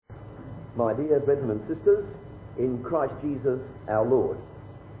my dear brethren and sisters, in Christ Jesus our Lord.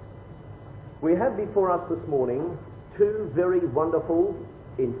 We have before us this morning two very wonderful,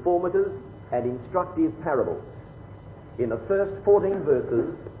 informative and instructive parables in the first 14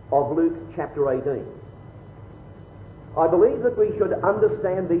 verses of Luke chapter 18. I believe that we should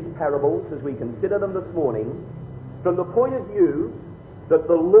understand these parables as we consider them this morning from the point of view that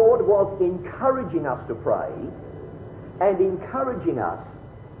the Lord was encouraging us to pray and encouraging us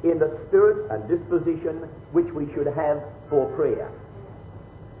in the spirit and disposition which we should have for prayer.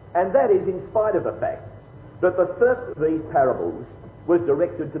 And that is in spite of the fact that the first of these parables was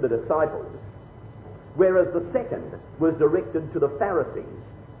directed to the disciples, whereas the second was directed to the Pharisees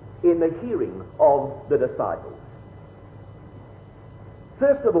in the hearing of the disciples.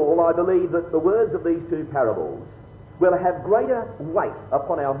 First of all, I believe that the words of these two parables will have greater weight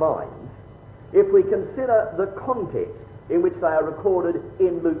upon our minds if we consider the context in which they are recorded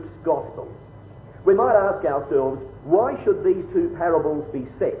in Luke's Gospel. We might ask ourselves, why should these two parables be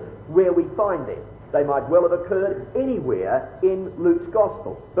set where we find them? They might well have occurred anywhere in Luke's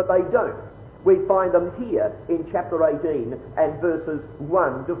Gospel, but they don't. We find them here in chapter 18 and verses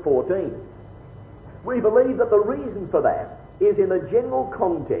 1 to 14. We believe that the reason for that is in the general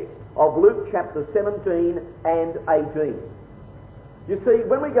context of Luke chapter 17 and 18. You see,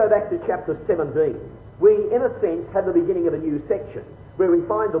 when we go back to chapter 17, we, in a sense, have the beginning of a new section where we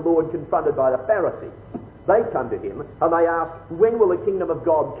find the Lord confronted by the Pharisees. They come to him and they ask, when will the kingdom of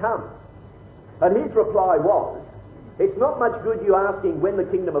God come? And his reply was, it's not much good you asking when the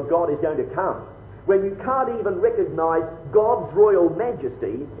kingdom of God is going to come, when you can't even recognize God's royal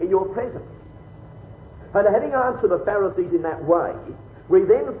majesty in your presence. And having answered the Pharisees in that way, we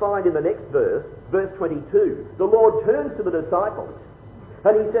then find in the next verse, verse 22, the Lord turns to the disciples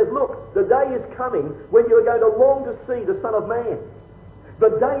and he says, look, the day is coming when you are going to long to see the Son of Man.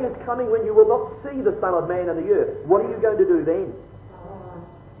 The day is coming when you will not see the Son of Man on the earth. What are you going to do then?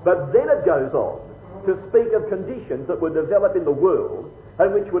 But then it goes on to speak of conditions that would develop in the world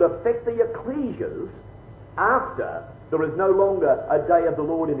and which would affect the ecclesias after there is no longer a day of the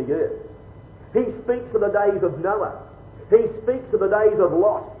Lord in the earth. He speaks of the days of Noah. He speaks of the days of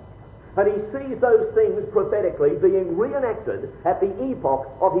Lot. And he sees those things prophetically being reenacted at the epoch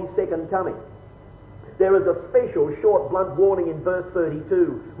of his second coming. There is a special short blunt warning in verse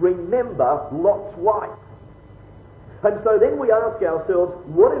 32. Remember Lot's wife. And so then we ask ourselves,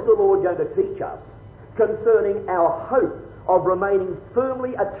 what is the Lord going to teach us concerning our hope of remaining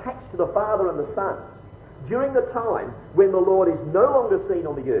firmly attached to the Father and the Son during the time when the Lord is no longer seen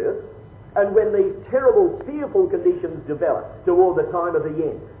on the earth and when these terrible, fearful conditions develop toward the time of the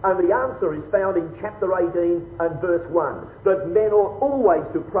end? And the answer is found in chapter 18 and verse 1, that men ought always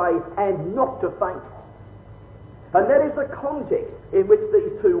to pray and not to faint. And that is the context in which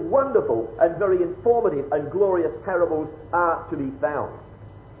these two wonderful and very informative and glorious parables are to be found.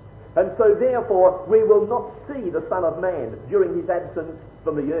 And so therefore we will not see the Son of Man during his absence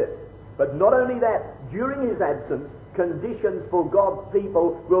from the earth. But not only that, during his absence, conditions for God's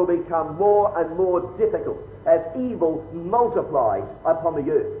people will become more and more difficult as evil multiplies upon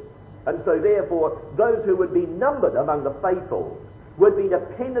the earth. And so therefore those who would be numbered among the faithful would be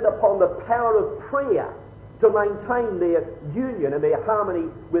dependent upon the power of prayer to maintain their union and their harmony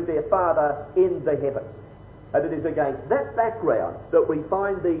with their Father in the heavens. And it is against that background that we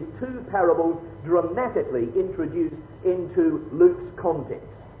find these two parables dramatically introduced into Luke's context.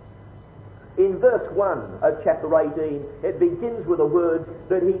 In verse 1 of chapter 18, it begins with the words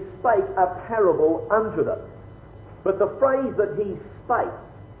that he spake a parable unto them. But the phrase that he spake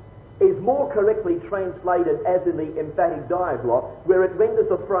is more correctly translated as in the emphatic diaglott, where it renders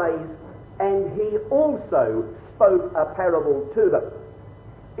the phrase, and he also spoke a parable to them.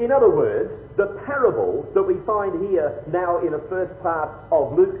 In other words, the parable that we find here now in the first part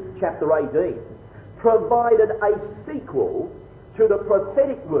of Luke chapter 18 provided a sequel to the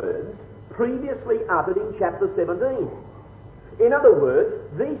prophetic words previously uttered in chapter 17. In other words,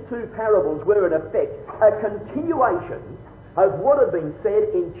 these two parables were in effect a continuation of what had been said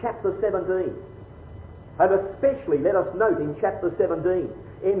in chapter 17. And especially, let us note in chapter 17,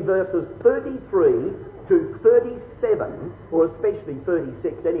 in verses 33 to 37, or especially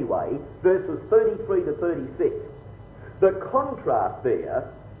 36 anyway, verses 33 to 36, the contrast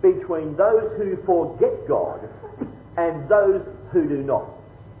there between those who forget God and those who do not.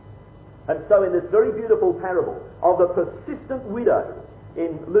 And so in this very beautiful parable of the persistent widow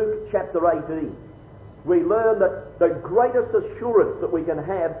in Luke chapter 18, we learn that the greatest assurance that we can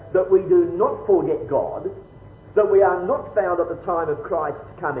have that we do not forget God, that we are not found at the time of Christ's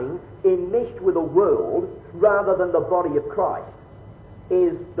coming enmeshed with the world rather than the body of Christ,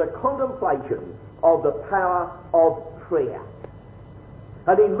 is the contemplation of the power of prayer.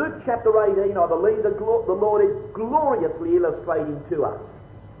 And in Luke chapter 18, I believe the Lord is gloriously illustrating to us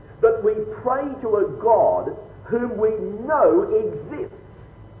that we pray to a God whom we know exists.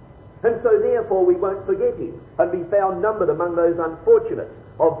 And so therefore we won't forget him and be found numbered among those unfortunates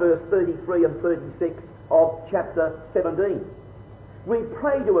of verse 33 and 36 of chapter 17. We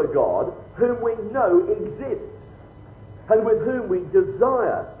pray to a God whom we know exists and with whom we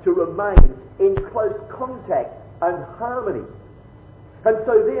desire to remain in close contact and harmony. And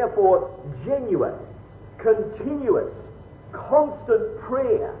so therefore genuine, continuous, constant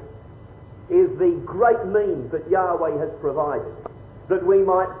prayer is the great means that Yahweh has provided, that we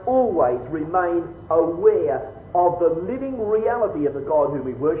might always remain aware of the living reality of the God whom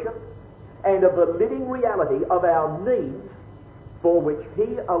we worship and of the living reality of our needs for which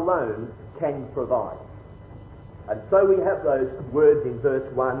he alone can provide. And so we have those words in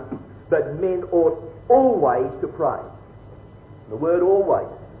verse 1 that men ought always to pray. The word always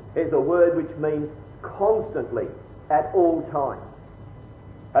is a word which means constantly, at all times.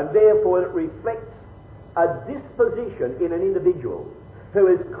 And therefore it reflects a disposition in an individual who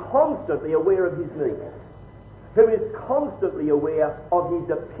is constantly aware of his needs, who is constantly aware of his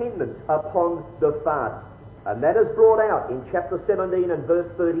dependence upon the Father. And that is brought out in chapter 17 and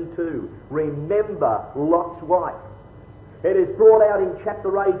verse 32. Remember Lot's wife. It is brought out in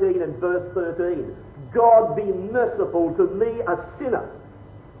chapter 18 and verse 13. God be merciful to me, a sinner.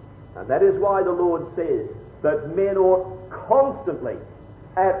 And that is why the Lord says that men ought constantly,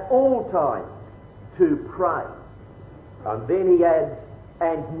 at all times, to pray. And then he adds,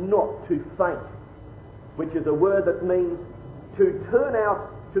 and not to faint, which is a word that means to turn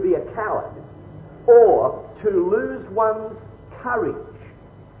out to be a coward or to lose one's courage.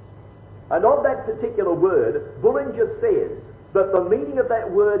 And of that particular word, Bullinger says that the meaning of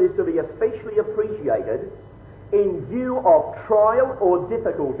that word is to be especially appreciated in view of trial or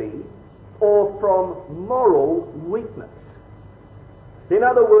difficulty or from moral weakness. In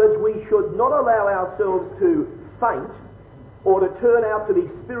other words, we should not allow ourselves to faint or to turn out to be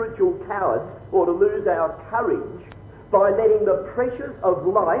spiritual cowards or to lose our courage by letting the pressures of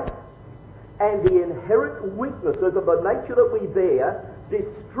life and the inherent weaknesses of the nature that we bear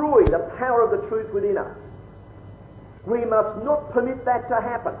destroy the power of the truth within us. We must not permit that to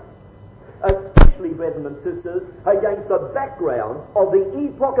happen, especially, brethren and sisters, against the background of the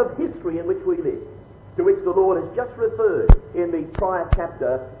epoch of history in which we live, to which the Lord has just referred in the prior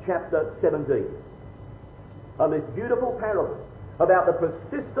chapter 17. And this beautiful parable about the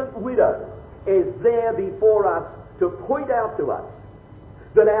persistent widow is there before us to point out to us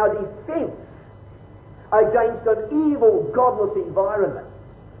that our defense against an evil, godless environment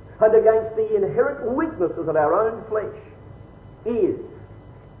and against the inherent weaknesses of our own flesh is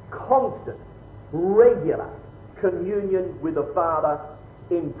constant, regular communion with the Father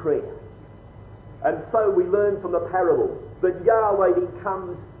in prayer. And so we learn from the parable that Yahweh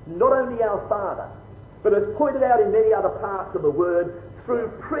becomes not only our Father, but as pointed out in many other parts of the Word, through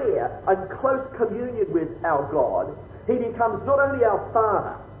prayer and close communion with our God, he becomes not only our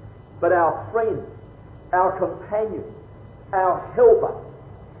Father, but our friend, our companion, our helper,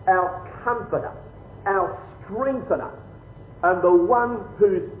 our comforter, our strengthener, and the one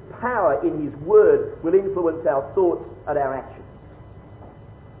whose power in his word will influence our thoughts and our actions.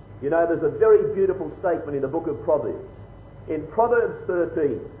 You know, there's a very beautiful statement in the book of Proverbs, in Proverbs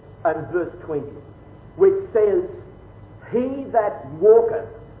 13 and verse 20, which says, "He that walketh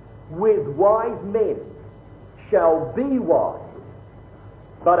with wise men shall be wise,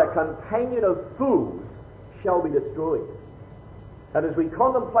 but a companion of fools shall be destroyed." And as we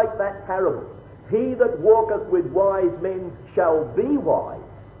contemplate that parable, he that walketh with wise men shall be wise,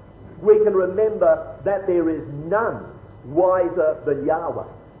 we can remember that there is none wiser than Yahweh.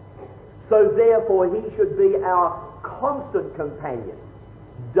 So therefore he should be our constant companion,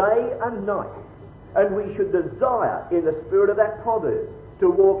 day and night, and we should desire, in the spirit of that proverb, to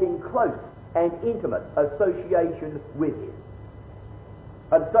walk in close and intimate association with him.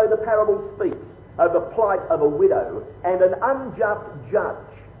 And so the parable speaks of the plight of a widow and an unjust judge.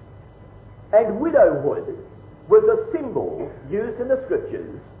 And widowhood was a symbol used in the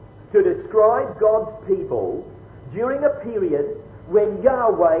Scriptures to describe God's people during a period when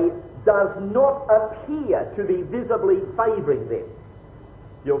Yahweh does not appear to be visibly favouring them.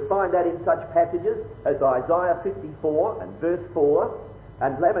 You'll find that in such passages as Isaiah 54 and verse 4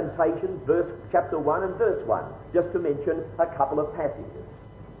 and Lamentations chapter 1 and verse 1, just to mention a couple of passages.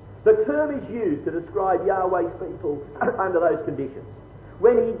 The term is used to describe Yahweh's people under those conditions,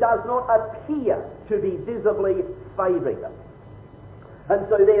 when he does not appear to be visibly favouring them. And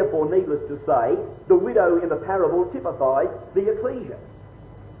so therefore, needless to say, the widow in the parable typifies the ecclesia.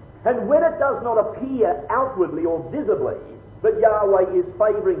 And when it does not appear outwardly or visibly that Yahweh is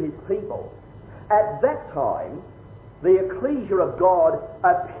favouring his people, at that time the ecclesia of God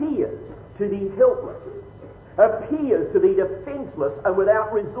appears to be helpless, appears to be defenceless and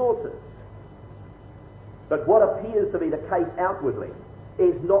without resources. But what appears to be the case outwardly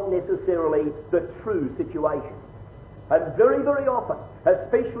is not necessarily the true situation. And very, very often,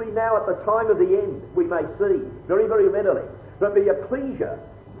 especially now at the time of the end, we may see, very, very readily, that the ecclesia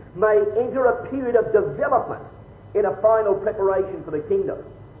may enter a period of development in a final preparation for the kingdom,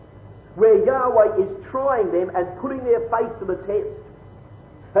 where Yahweh is trying them and putting their faith to the test.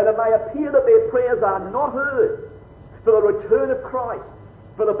 And it may appear that their prayers are not heard for the return of Christ,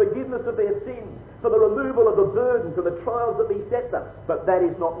 for the forgiveness of their sins, for the removal of the burdens and the trials that beset them. But that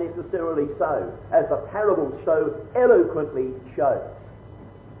is not necessarily so, as the parables so eloquently shows.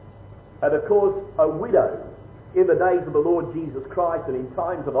 And of course, a widow in the days of the Lord Jesus Christ and in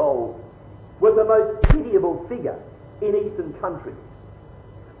times of old was the most pitiable figure in eastern countries.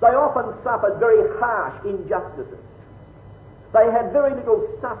 They often suffered very harsh injustices. They had very little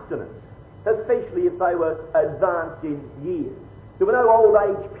sustenance, especially if they were advanced in years. There were no old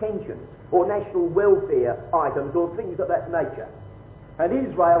age pensions or national welfare items or things of that nature. And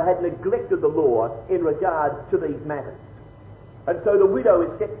Israel had neglected the law in regard to these matters. And so the widow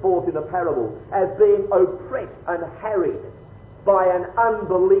is set forth in the parable as being oppressed and harried by an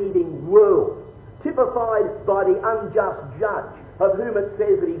unbelieving world, typified by the unjust judge, of whom it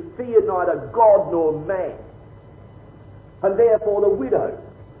says that he feared neither God nor man. And therefore the widow,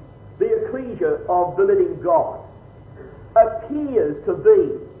 the ecclesia of the living God, appears to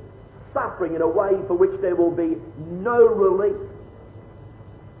be suffering in a way for which there will be no relief.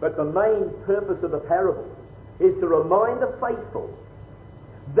 But the main purpose of the parable is to remind the faithful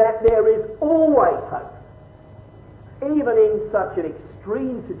that there is always hope, even in such an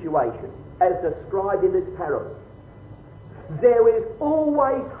extreme situation as described in this parable. There is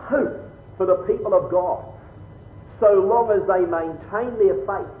always hope for the people of God, so long as they maintain their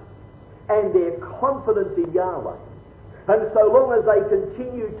faith and their confidence in Yahweh, and so long as they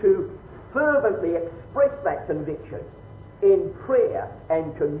continue to fervently express that conviction in prayer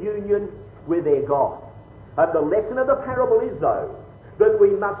and communion with their God. And the lesson of the parable is, though, that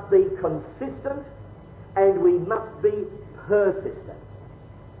we must be consistent and we must be persistent.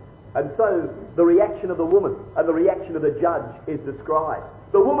 And so the reaction of the woman and the reaction of the judge is described.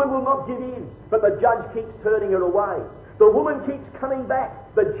 The woman will not give in, but the judge keeps turning her away. The woman keeps coming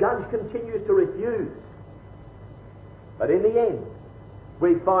back. The judge continues to refuse. But in the end,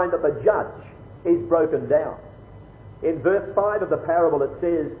 we find that the judge is broken down. In verse 5 of the parable it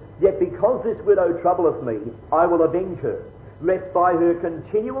says, "Yet because this widow troubleth me, I will avenge her, lest by her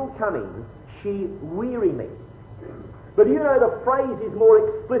continual coming she weary me." But you know, the phrase is more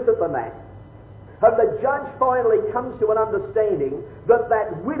explicit than that. And the judge finally comes to an understanding that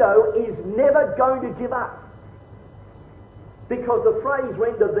that widow is never going to give up. Because the phrase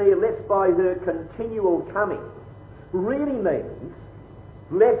rendered there, "lest by her continual coming," really means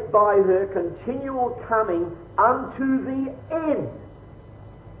lest by her continual coming unto the end.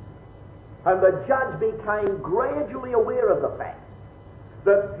 And the judge became gradually aware of the fact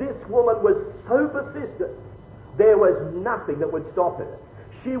that this woman was so persistent, there was nothing that would stop her.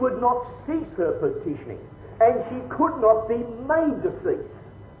 She would not cease her petitioning, and she could not be made to cease.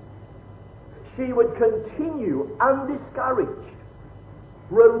 She would continue undiscouraged,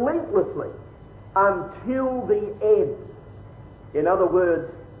 relentlessly, until the end. In other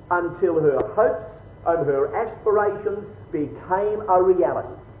words, until her hopes and her aspirations became a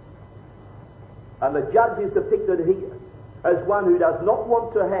reality. And the judge is depicted here as one who does not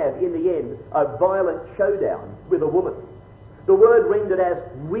want to have, in the end, a violent showdown with a woman. The word rendered as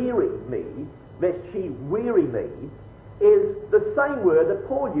 "weary me," lest she weary me, is the same word that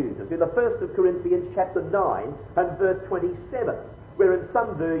Paul uses in the 1st of Corinthians chapter 9 and verse 27, where in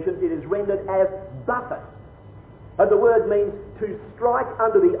some versions it is rendered as "buffet." And the word means to strike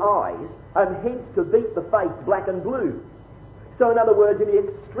under the eyes, and hence to beat the face black and blue. So in other words, in the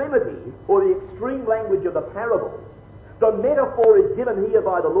extremity, or the extreme language of the parable, the metaphor is given here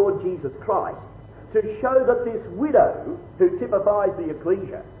by the Lord Jesus Christ to show that this widow, who typifies the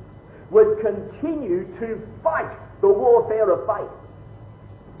ecclesia, would continue to fight the warfare of faith,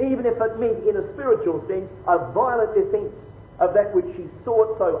 even if it meant, in a spiritual sense, a violent defence of that which she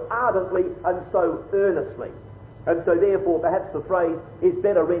sought so ardently and so earnestly. And so therefore perhaps the phrase is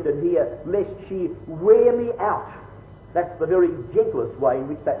better rendered here, "lest she wear me out That's the very gentlest way in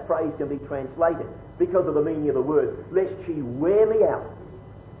which that phrase can be translated, because of the meaning of the word, lest she wear me out.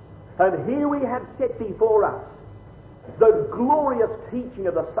 And here we have set before us the glorious teaching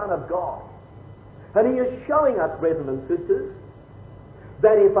of the Son of God. And he is showing us, brethren and sisters,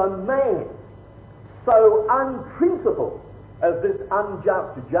 that if a man so unprincipled as this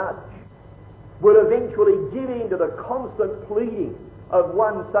unjust judge would eventually give in to the constant pleading of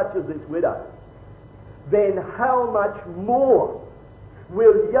one such as this widow, then how much more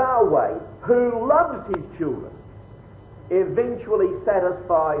will Yahweh, who loves his children, eventually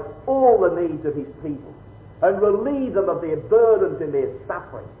satisfy all the needs of his people and relieve them of their burdens and their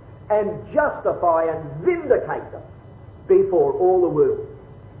suffering and justify and vindicate them before all the world.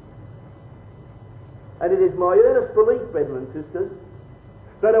 And it is my earnest belief, brethren and sisters,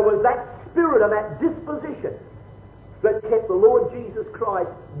 that it was that spirit and that disposition that kept the Lord Jesus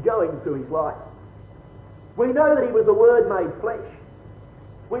Christ going through his life. We know that he was the Word made flesh.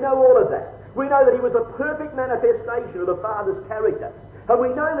 We know all of that. We know that he was a perfect manifestation of the Father's character. And we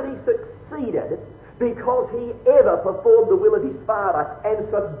know that he succeeded because he ever performed the will of his Father and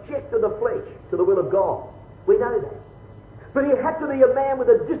subjected the flesh to the will of God. We know that. But he had to be a man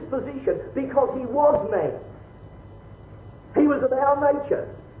with a disposition because he was man. He was of our nature,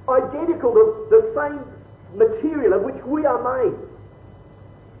 identical to the same material of which we are made.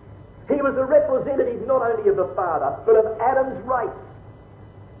 He was a representative not only of the Father, but of Adam's race.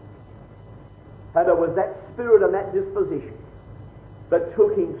 And it was that spirit and that disposition that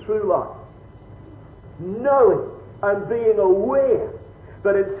took him through life, knowing and being aware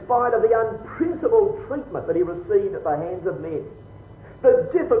that in spite of the unprincipled treatment that he received at the hands of men, the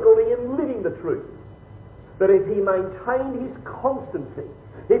difficulty in living the truth, that if he maintained his constancy,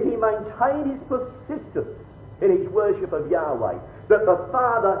 if he maintained his persistence in his worship of Yahweh, that the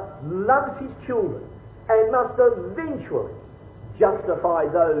Father loves his children and must eventually justify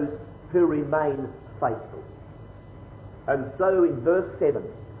those who remain faithful. And so in verse 7,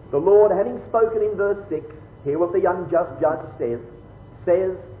 the Lord, having spoken in verse 6, hear what the unjust judge says,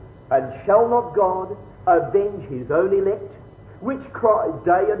 and shall not God avenge his own elect, which cry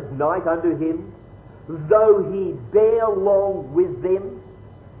day and night unto him, though he bear long with them?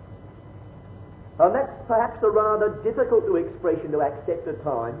 And that's perhaps a rather difficult expression to accept at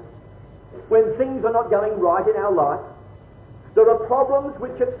times, when things are not going right in our life. There are problems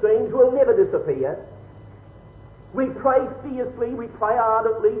which it seems will never disappear. We pray fiercely, we pray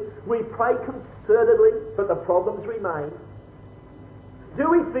ardently, we pray concertedly, but the problems remain. Do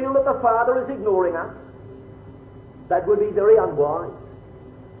we feel that the Father is ignoring us? That would be very unwise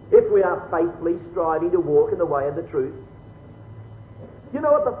if we are faithfully striving to walk in the way of the truth. You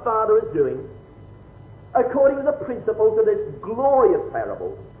know what the Father is doing? According to the principles of this glorious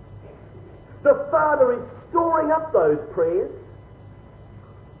parable, the Father is storing up those prayers,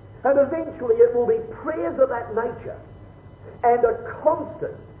 and eventually it will be prayers of that nature and a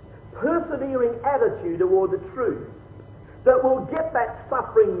constant, persevering attitude toward the truth that will get that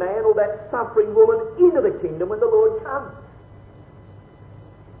suffering man or that suffering woman into the kingdom when the Lord comes.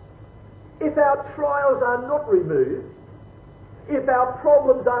 If our trials are not removed, if our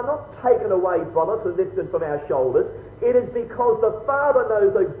problems are not taken away from us and lifted from our shoulders, it is because the Father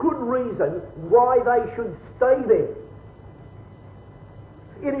knows a good reason why they should stay there.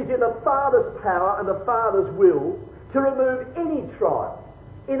 It is in the Father's power and the Father's will to remove any trial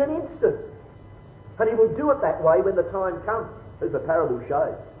in an instant. And he will do it that way when the time comes, as the parable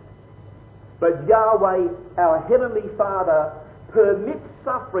shows. But Yahweh, our Heavenly Father, permits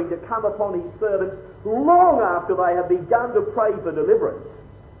suffering to come upon his servants long after they have begun to pray for deliverance.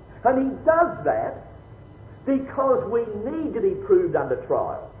 And he does that because we need to be proved under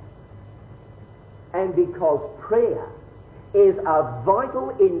trial, and because prayer is a vital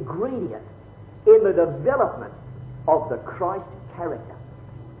ingredient in the development of the Christ character.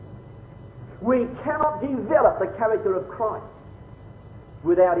 We cannot develop the character of Christ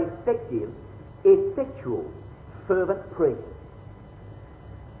without effectual, fervent prayer.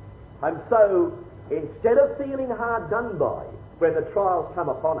 And so, instead of feeling hard done by when the trials come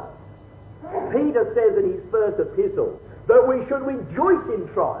upon us, Peter says in his first epistle that we should rejoice in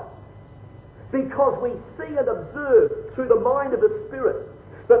trials, because we see and observe through the mind of the Spirit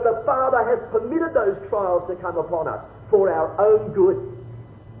that the Father has permitted those trials to come upon us for our own good.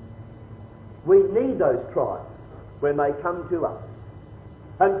 We need those trials when they come to us.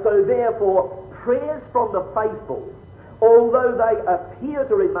 And so therefore, prayers from the faithful, although they appear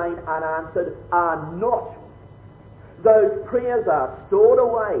to remain unanswered, are not. Those prayers are stored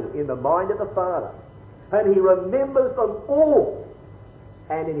away in the mind of the Father, and he remembers them all.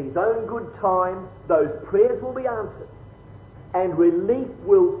 And in his own good time, those prayers will be answered. and relief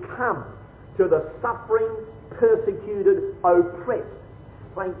will come to the suffering, persecuted, oppressed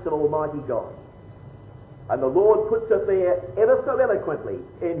saints of Almighty God. And the Lord puts it there ever so eloquently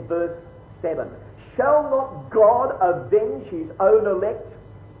in verse 7. Shall not God avenge his own elect?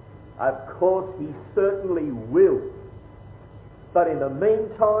 Of course he certainly will. But in the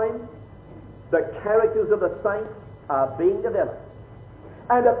meantime, the characters of the saints are being developed.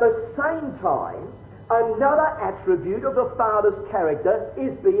 And at the same time, another attribute of the Father's character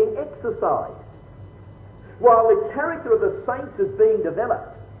is being exercised. While the character of the saints is being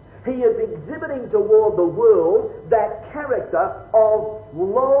developed, he is exhibiting toward the world that character of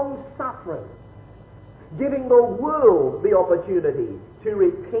long suffering, giving the world the opportunity to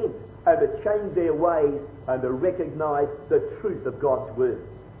repent and to change their ways and to recognize the truth of God's word.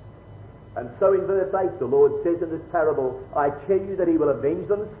 And so in verse 8 the Lord says in this parable, I tell you that he will avenge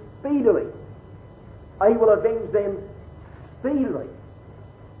them speedily. He will avenge them speedily.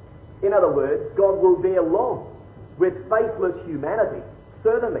 In other words, God will bear long with faithless humanity,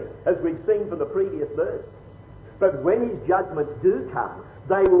 certainly, as we've seen from the previous verse. But when his judgments do come,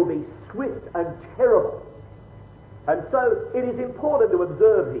 they will be swift and terrible. And so it is important to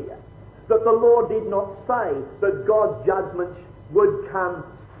observe here that the Lord did not say that God's judgments would come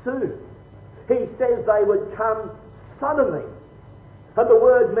soon. He says they would come suddenly. And the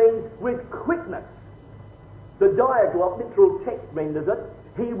word means with quickness. The diaglott literal text renders it,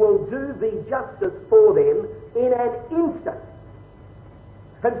 he will do thee justice for them in an instant.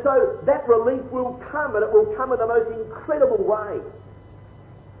 And so that relief will come, and it will come in the most incredible way.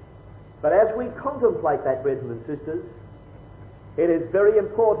 But as we contemplate that, brethren and sisters, it is very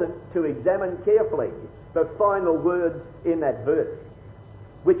important to examine carefully the final words in that verse,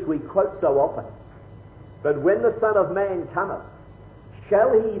 which we quote so often. But when the Son of Man cometh,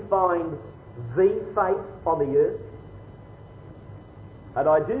 shall he find thee faith on the earth? And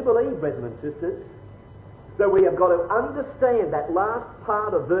I do believe, brethren and sisters, that we have got to understand that last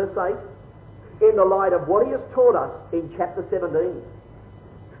part of verse 8 in the light of what he has taught us in chapter 17.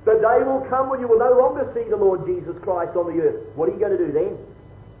 The day will come when you will no longer see the Lord Jesus Christ on the earth. What are you going to do then?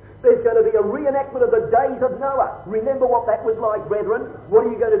 There's going to be a reenactment of the days of Noah. Remember what that was like, brethren. What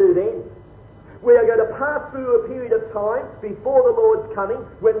are you going to do then? We are going to pass through a period of time before the Lord's coming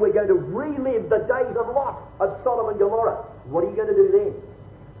when we're going to relive the days of Lot, of Sodom and Gomorrah. What are you going to do then?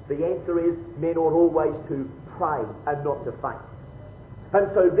 The answer is men ought always to pray and not to faint. And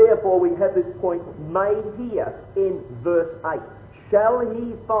so therefore we have this point made here in verse 8. Shall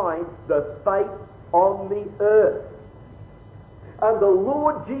he find the faith on the earth? And the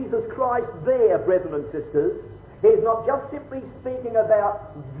Lord Jesus Christ there, brethren and sisters, is not just simply speaking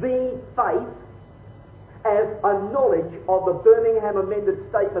about the faith as a knowledge of the Birmingham Amended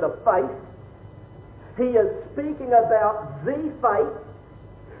Statement of Faith. He is speaking about the faith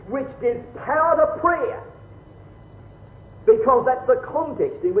which gives power to prayer, because that's the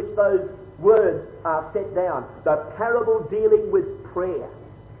context in which those words are set down. The parable dealing with prayer.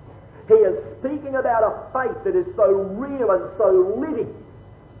 He is speaking about a faith that is so real and so living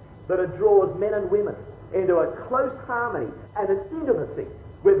that it draws men and women into a close harmony and an intimacy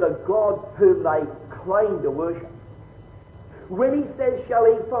with the God whom they claim to worship. When he says, shall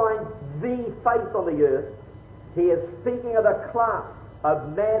he find the faith on the earth, he is speaking of a class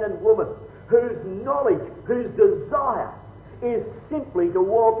of man and woman whose knowledge, whose desire is simply to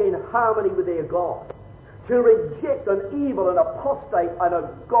walk in harmony with their God, to reject an evil and apostate and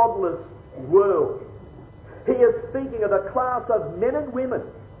a godless world. He is speaking of a class of men and women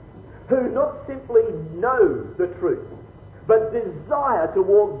who not simply know the truth, but desire to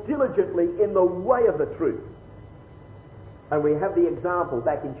walk diligently in the way of the truth. And we have the example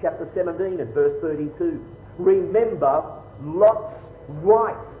back in chapter 17 and verse 32. Remember Lot's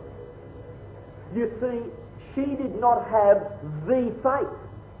wife. You see, she did not have the faith.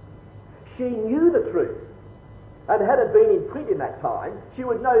 She knew the truth. And had it been in print in that time, she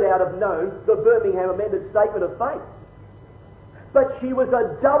would no doubt have known the Birmingham Amended Statement of Faith. But she was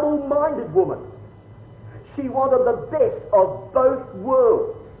a double-minded woman. She wanted the best of both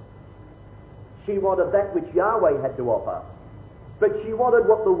worlds. She wanted that which Yahweh had to offer, but she wanted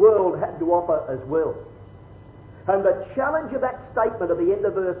what the world had to offer as well. And the challenge of that statement at the end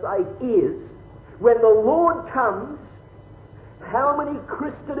of verse 8 is, when the Lord comes, how many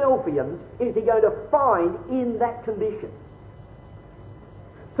Christadelphians is he going to find in that condition?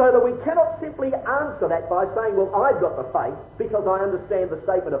 So that we cannot simply answer that by saying, well, I've got the faith because I understand the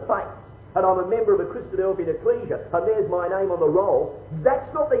statement of faith, and I'm a member of a Christadelphian ecclesia, and there's my name on the roll. That's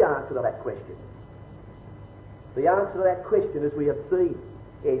not the answer to that question. The answer to that question, as we have seen,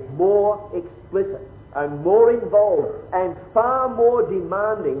 is more explicit and more involved and far more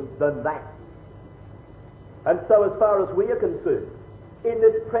demanding than that. And so as far as we are concerned, in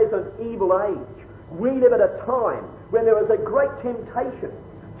this present evil age, we live at a time when there is a great temptation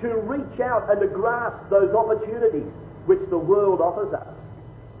to reach out and to grasp those opportunities which the world offers us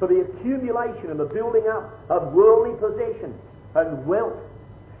for the accumulation and the building up of worldly possessions and wealth,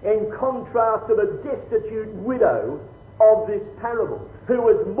 in contrast to the destitute widow of this parable, who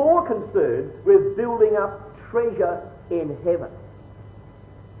was more concerned with building up treasure in heaven.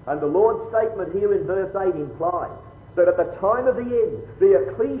 And the Lord's statement here in verse 8 implies that at the time of the end, the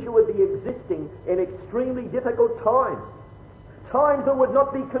ecclesia would be existing in extremely difficult times, times that would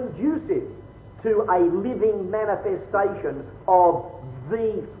not be conducive to a living manifestation of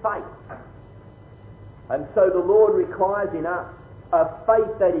the faith. And so the Lord requires in us a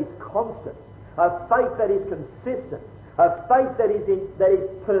faith that is constant, a faith that is consistent, a faith that is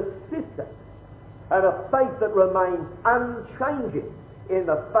persistent, and a faith that remains unchanging in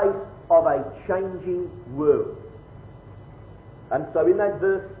the face of a changing world. And so in that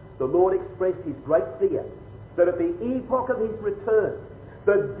verse, the Lord expressed his great fear that at the epoch of his return,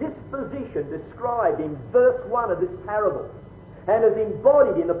 the disposition described in verse 1 of this parable and as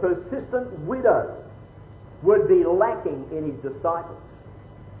embodied in the persistent widow would be lacking in his disciples,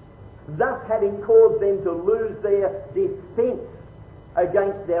 thus having caused them to lose their defense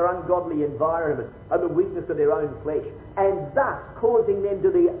against their ungodly environment and the weakness of their own flesh, and thus causing them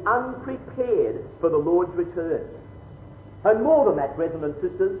to be unprepared for the Lord's return. And more than that, brethren and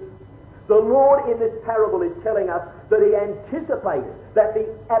sisters, the Lord in this parable is telling us that he anticipated that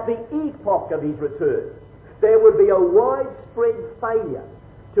at the epoch of his return there would be a widespread failure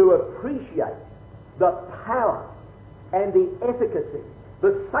to appreciate the power and the efficacy,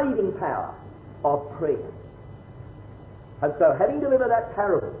 the saving power of prayer. And so having delivered that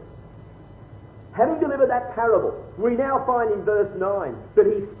parable, we now find in verse 9 that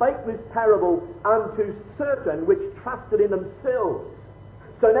he spake this parable unto certain which trusted in themselves.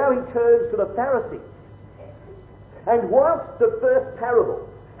 So now he turns to the Pharisees. And whilst the first parable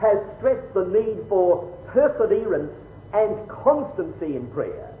has stressed the need for perseverance and constancy in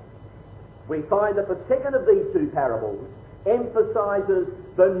prayer, we find that the second of these two parables emphasizes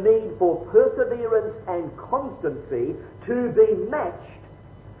the need for perseverance and constancy to be matched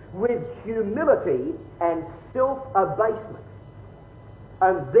with humility and self-abasement.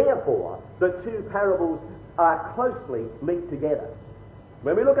 And therefore, the two parables are closely linked together.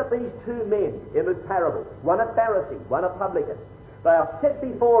 When we look at these two men in this parable, one a Pharisee, one a publican, they are set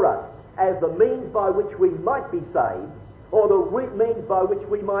before us as the means by which we might be saved, or the means by which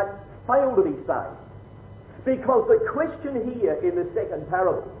we might fail to be saved. Because the question here in the second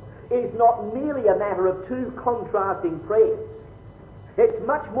parable is not merely a matter of two contrasting prayers. It's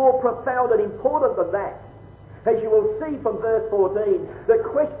much more profound and important than that. As you will see from verse 14, the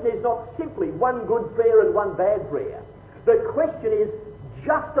question is not simply one good prayer and one bad prayer. The question is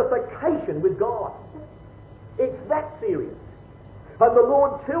justification with God. It's that serious. And the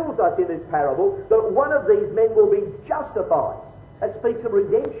Lord tells us in this parable that one of these men will be justified. That speaks of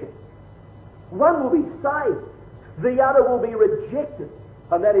redemption. One will be saved. The other will be rejected.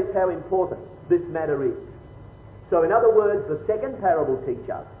 And that is how important this matter is. So in other words, the second parable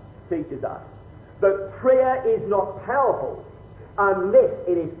teaches us that prayer is not powerful unless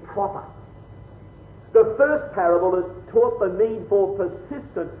it is proper. The first parable has taught the need for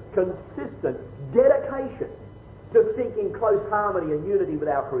persistent, consistent dedication to seeking close harmony and unity with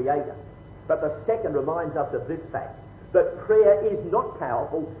our Creator. But the second reminds us of this fact, that prayer is not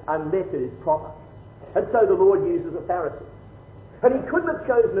powerful unless it is proper. And so the Lord uses a Pharisee. And he couldn't have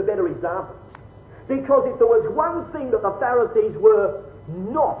chosen a better example. Because if there was one thing that the Pharisees were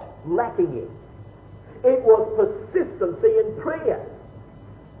not lacking in, it was persistency in prayer.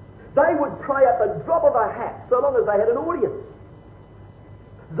 They would pray at the drop of a hat so long as they had an audience.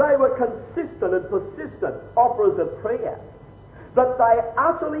 They were consistent and persistent offerers of prayer. But they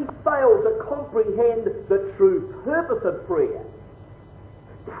utterly failed to comprehend the true purpose of prayer.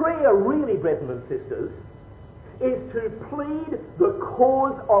 Prayer really, brethren and sisters, is to plead the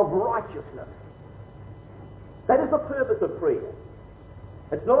cause of righteousness. That is the purpose of prayer.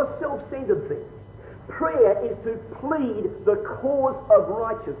 It's not a self-centered thing. Prayer is to plead the cause of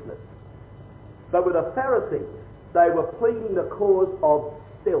righteousness. But with the Pharisees, they were pleading the cause of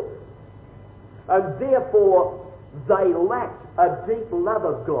self. And therefore, they lacked a deep love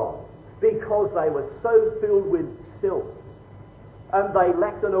of God because they were so filled with self. And they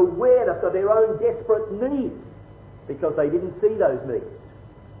lacked an awareness of their own desperate needs because they didn't see those needs.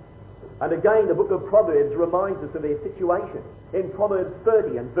 And again, the book of Proverbs reminds us of their situation. In Proverbs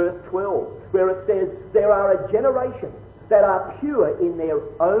 30 and verse 12, where it says, there are a generation that are pure in their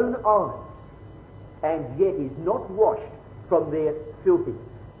own eyes, and yet is not washed from their filthiness.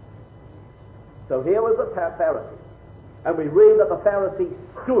 So here was the Pharisee. And we read that the Pharisee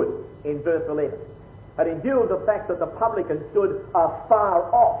stood in verse 11. And in view of the fact that the publican stood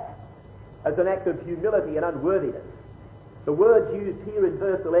afar off as an act of humility and unworthiness, the words used here in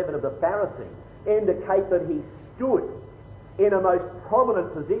verse 11 of the Pharisee indicate that he stood in a most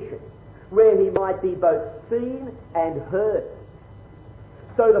prominent position where he might be both seen and heard.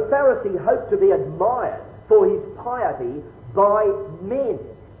 So the Pharisee hoped to be admired for his piety by men,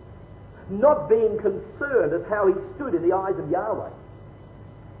 not being concerned as how he stood in the eyes of Yahweh.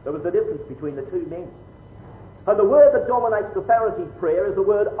 There was a difference between the two men. And the word that dominates the Pharisee's prayer is the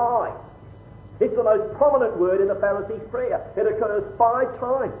word I. It's the most prominent word in the Pharisee's prayer. It occurs 5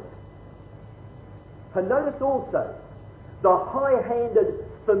 times. And notice also the high-handed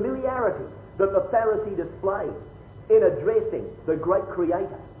familiarity that the Pharisee displayed in addressing the great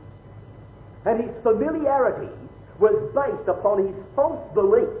Creator. And his familiarity was based upon his false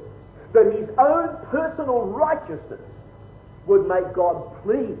belief that his own personal righteousness would make God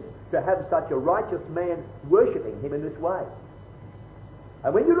pleased to have such a righteous man worshipping him in this way.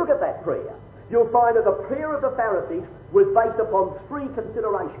 And when you look at that prayer, you'll find that the prayer of the Pharisees was based upon 3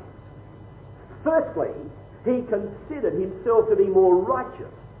 considerations. Firstly, he considered himself to be more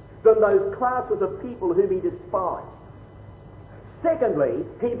righteous than those classes of people whom he despised. Secondly,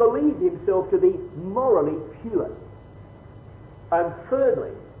 he believed himself to be morally pure. And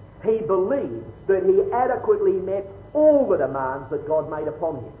thirdly, he believed that he adequately met all the demands that God made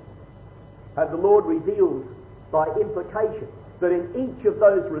upon him. And the Lord reveals by implication that in each of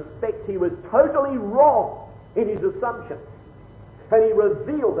those respects he was totally wrong in his assumptions. And he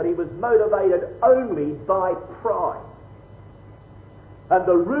revealed that he was motivated only by pride. And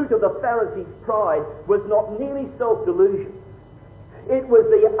the root of the Pharisee's pride was not merely self-delusion. It was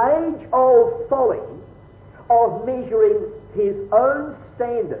the age-old folly of measuring his own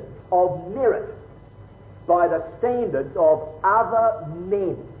standards of merit by the standards of other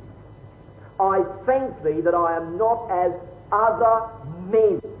men. I thank thee that I am not as other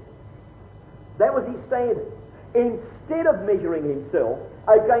men. That was his standard. Instead of measuring himself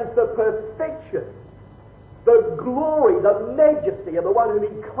against the perfection, the glory, the majesty of the one whom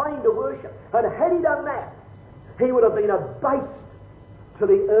he claimed to worship. And had he done that, he would have been abased to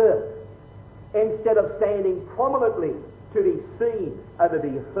the earth instead of standing prominently to be seen and to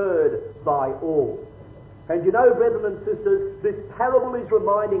be heard by all. And you know, brethren and sisters, this parable is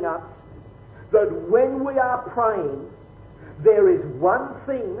reminding us that when we are praying, there is one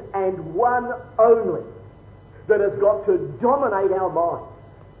thing and one only that has got to dominate our minds.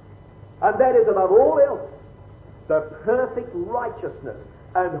 And that is, above all else, the perfect righteousness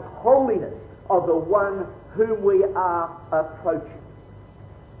and holiness of the one whom we are approaching.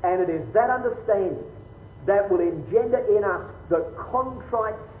 And it is that understanding that will engender in us the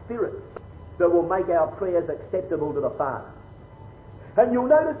contrite spirit that will make our prayers acceptable to the Father. And you'll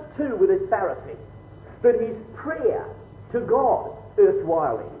notice too with this Pharisee that his prayer to God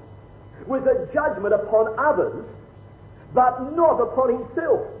erstwhile was a judgment upon others, but not upon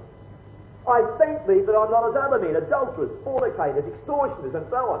himself. I thank thee that I'm not as other men, adulterers, fornicators, extortioners, and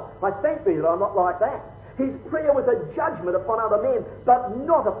so on. I thank thee that I'm not like that. His prayer was a judgment upon other men, but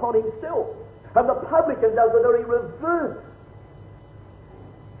not upon himself. And the publican does the very reverse.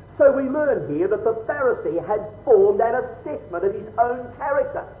 So we learn here that the Pharisee had formed an assessment of his own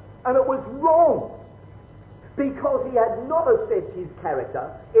character, and it was wrong, because he had not assessed his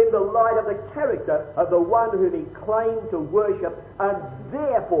character in the light of the character of the one whom he claimed to worship, and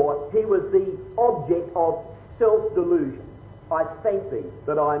therefore he was the object of self-delusion. I thank thee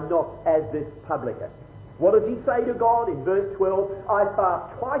that I am not as this publican. What does he say to God in verse 12? I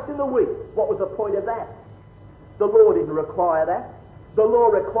fast twice in the week. What was the point of that? The law didn't require that. The law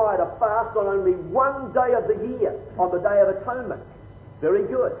required a fast on only one day of the year, on the Day of Atonement. Very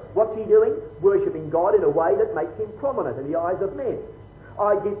good. What's he doing? Worshipping God in a way that makes him prominent in the eyes of men.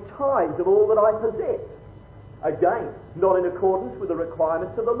 I give tithes of all that I possess. Again, not in accordance with the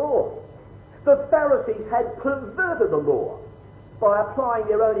requirements of the law. The Pharisees had perverted the law by applying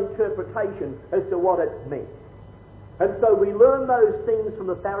their own interpretation as to what it meant. And so we learn those things from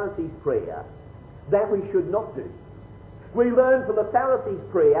the Pharisees' prayer that we should not do. We learn from the Pharisees'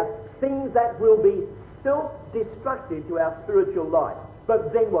 prayer things that will be self-destructive to our spiritual life.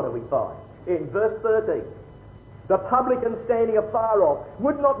 But then what do we find? In verse 13, the publican standing afar off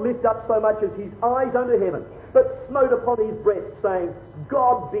would not lift up so much as his eyes unto heaven, but smote upon his breast, saying,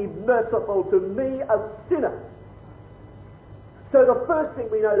 God be merciful to me, a sinner. So the first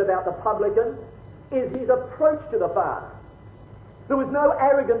thing we note about the publican is his approach to the Father. There was no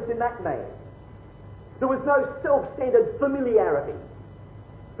arrogance in that man. There was no self-centered familiarity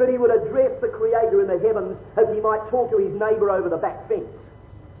that he would address the Creator in the heavens as he might talk to his neighbour over the back fence.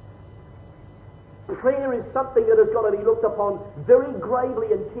 Prayer is something that has got to be looked upon very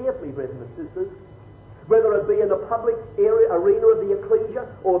gravely and carefully, brethren and sisters, whether it be in the public arena of the ecclesia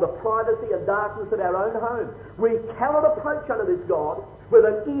or the privacy and darkness of our own home. We cannot approach unto this God with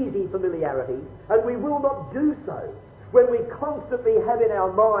an easy familiarity, and we will not do so when we constantly have in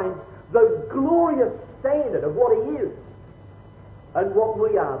our minds the glorious standard of what he is and what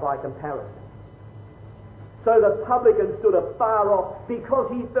we are by comparison. So the publican stood afar off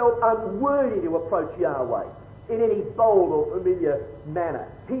because he felt unworthy to approach Yahweh in any bold or familiar manner.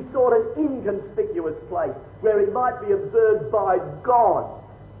 He sought an inconspicuous place where he might be observed by God,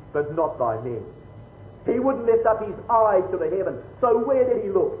 but not by men. He wouldn't lift up his eyes to the heaven. So where did he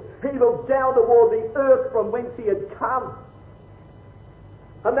look? He looked down toward the earth from whence he had come.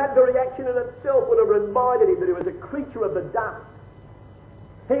 And that very action in itself would have reminded him that he was a creature of the dust.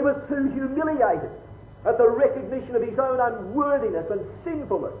 He was too humiliated at the recognition of his own unworthiness and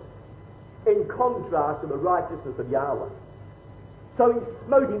sinfulness in contrast to the righteousness of Yahweh. So he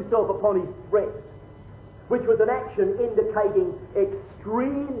smote himself upon his breast, which was an action indicating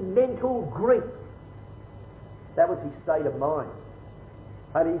extreme mental grief. That was his state of mind.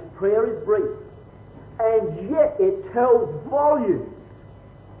 And his prayer is brief, and yet it tells volumes.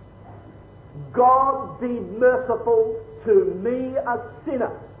 God be merciful to me, a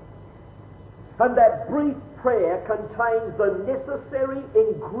sinner. And that brief prayer contains the necessary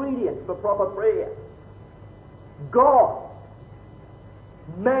ingredients for proper prayer. God,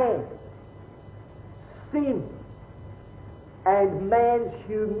 man, sin, and man's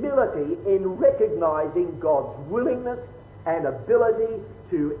humility in recognizing God's willingness and ability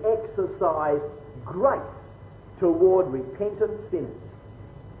to exercise grace toward repentant sinners.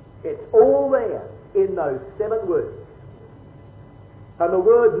 It's all there in those 7 words. And the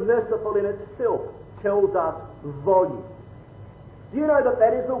word merciful in itself tells us volumes. Do you know that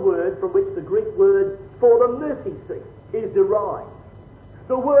that is the word from which the Greek word for the mercy seat is derived?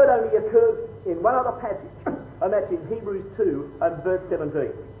 The word only occurs in one other passage, and that's in Hebrews 2 and verse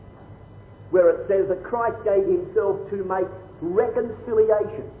 17, where it says that Christ gave himself to make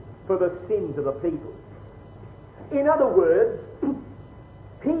reconciliation for the sins of the people. In other words,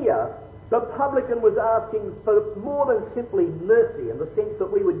 here the publican was asking for more than simply mercy in the sense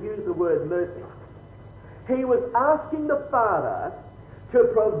that we would use the word mercy. He was asking the Father to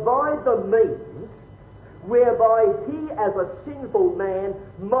provide the means whereby he as a sinful man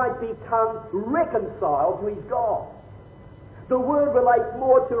might become reconciled to his God. The word relates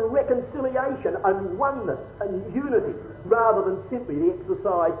more to reconciliation and oneness and unity rather than simply the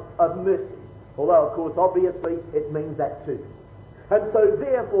exercise of mercy. Although, of course, obviously it means that too. And so,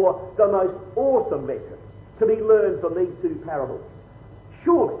 therefore, the most awesome lesson to be learned from these 2 parables,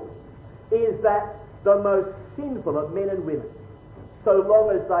 surely, is that the most sinful of men and women, so long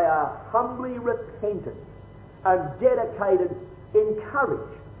as they are humbly repentant and dedicated,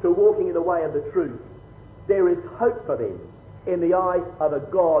 encouraged to walking in the way of the truth, there is hope for them in the eyes of a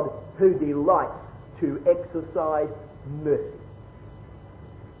God who delights to exercise mercy.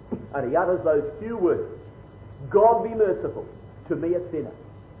 And he utters those few words, God be merciful to me, a sinner.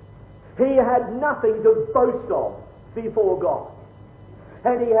 He had nothing to boast of before God.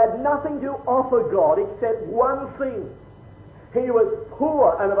 And he had nothing to offer God except one thing. He was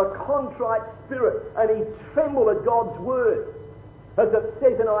poor and of a contrite spirit, and he trembled at God's word, as it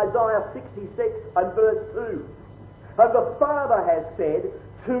says in Isaiah 66 and verse 2. And the Father has said,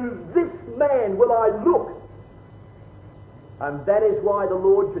 to this man will I look. And that is why the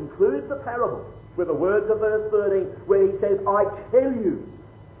Lord concludes the parable with the words of verse 13, where he says, I tell you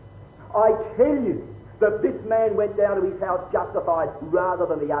that this man went down to his house justified rather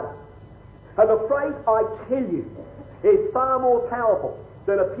than the other. And the phrase, I tell you, is far more powerful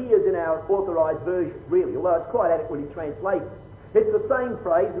than appears in our authorized version, really, although it's quite adequately translated. It's the same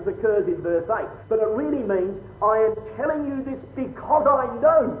phrase as occurs in verse 8, but it really means, I am telling you this because I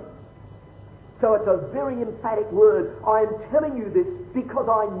know. So it's a very emphatic word. I am telling you this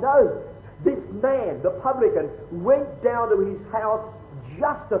because I know. This man, the publican, went down to his house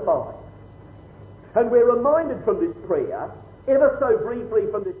justified. And we're reminded from this prayer, ever so briefly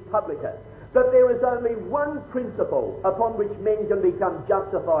from this publican, that there is only one principle upon which men can become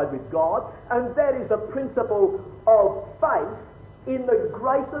justified with God, and that is the principle of faith in the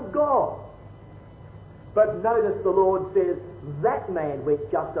grace of God. But notice the Lord says, that man went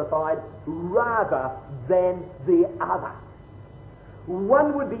justified rather than the other.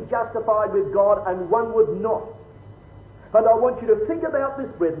 One would be justified with God and one would not. And I want you to think about this,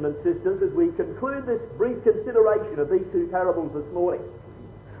 brethren and sisters, as we conclude this brief consideration of these two parables this morning.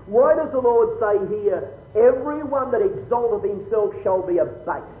 Why does the Lord say here, everyone that exalteth himself shall be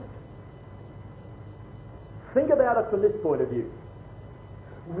abased? Think about it from this point of view.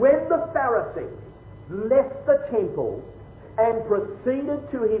 When the Pharisee left the temple and proceeded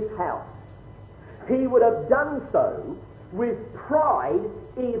to his house, he would have done so with pride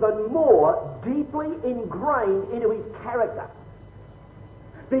even more deeply ingrained into his character.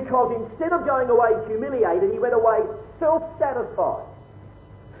 Because instead of going away humiliated, he went away self-satisfied.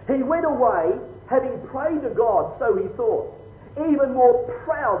 He went away having prayed to God, so he thought, even more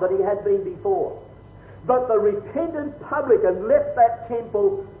proud than he had been before. But the repentant publican left that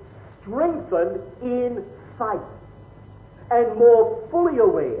temple strengthened in faith and more fully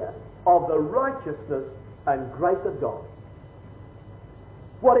aware of the righteousness and grace of God.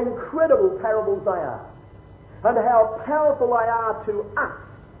 What incredible parables they are, and how powerful they are to us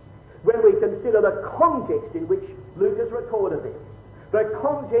when we consider the context in which Luke has recorded them. The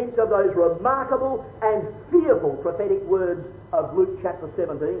contents of those remarkable and fearful prophetic words of Luke chapter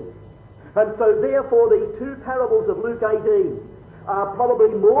 17. And so therefore these two parables of Luke 18 are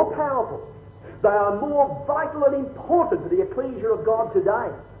probably more powerful. They are more vital and important to the ecclesia of God today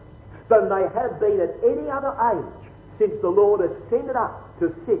than they have been at any other age since the Lord ascended up to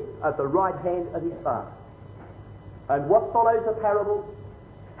sit at the right hand of his Father. And what follows the parable?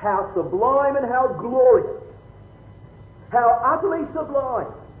 How sublime and how glorious, how utterly sublime,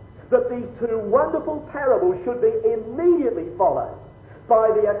 that these two wonderful parables should be immediately followed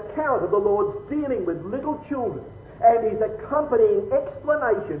by the account of the Lord's dealing with little children and his accompanying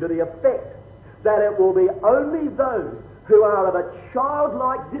explanation to the effect that it will be only those who are of a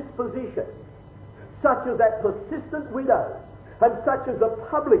childlike disposition, such as that persistent widow and such as the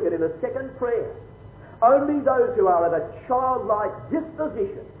publican in the second prayer, only those who are of a childlike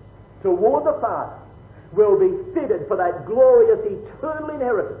disposition toward the Father will be fitted for that glorious eternal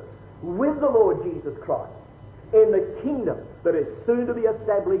inheritance with the Lord Jesus Christ in the kingdom that is soon to be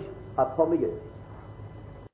established upon the earth.